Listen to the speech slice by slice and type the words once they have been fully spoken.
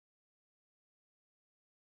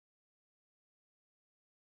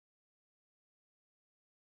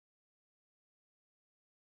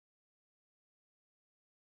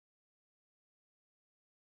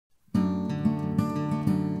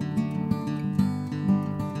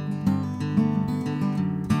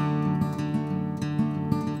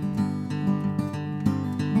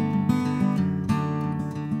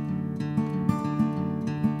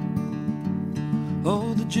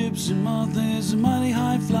gypsy moth is a mighty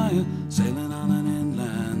high flyer, sailing on an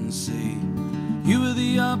inland sea. You were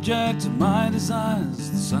the object of my desires,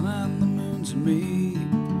 the sun and the moon to me.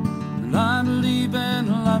 And I believe in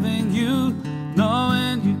loving you,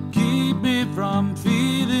 knowing you keep me from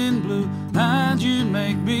feeling blue. And you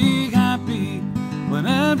make me happy when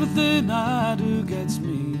everything I do gets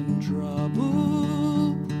me in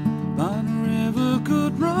trouble. But a river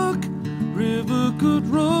could rock, river could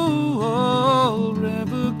roll,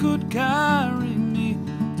 river could carry me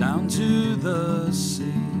down to the sea.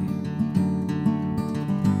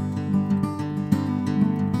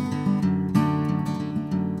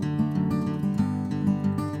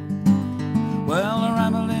 Well, a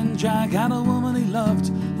rambling Jack had a woman he loved.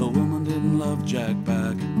 The woman didn't love Jack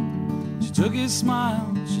back. She took his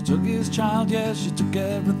smile, she took his child, yes, she took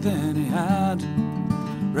everything he had.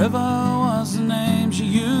 River was the name she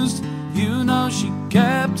used. You know she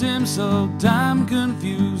kept him so damn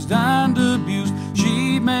confused and abused.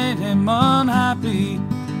 She made him unhappy,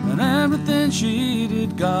 and everything she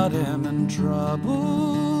did got him in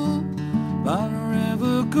trouble. But a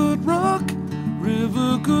river could rock,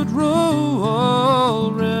 river could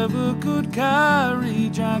roll, river could carry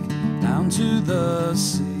Jack down to the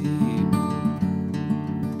sea.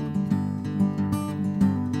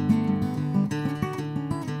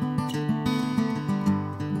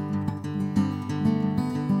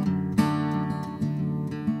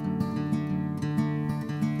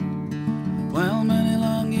 Well, many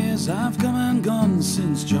long years I've come and gone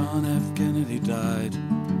since John F. Kennedy died.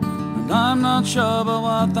 And I'm not sure but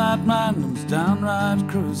what that man was downright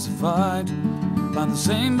crucified by the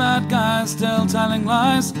same bad guys still telling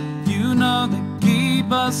lies. You know they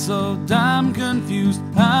keep us so damn confused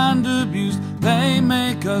and abused. They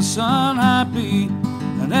make us unhappy,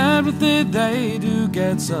 and everything they do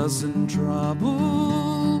gets us in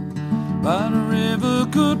trouble. But a river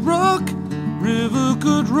could rock, river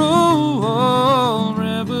could roll,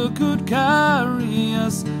 river could carry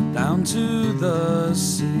us down to the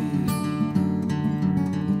sea.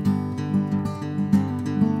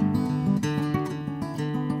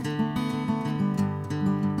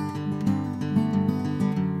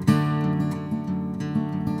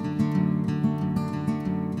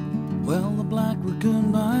 Well, the black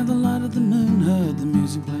raccoon by the light of the moon heard the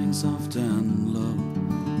music playing soft and low.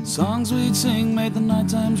 Songs we'd sing made the night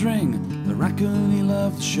times ring. The raccoon, he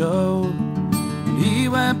loved the show. And he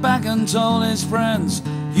went back and told his friends,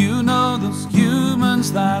 you know those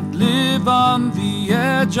humans that live on the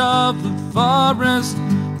edge of the forest,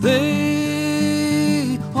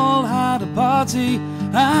 they all had a party,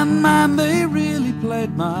 and man, they really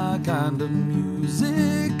played my kind of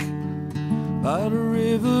music. But a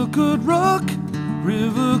river could rock,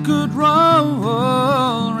 river could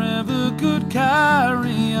roll, river could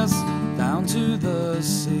carry us down to the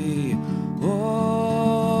sea.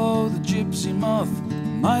 Oh, the gypsy moth,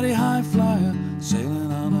 mighty high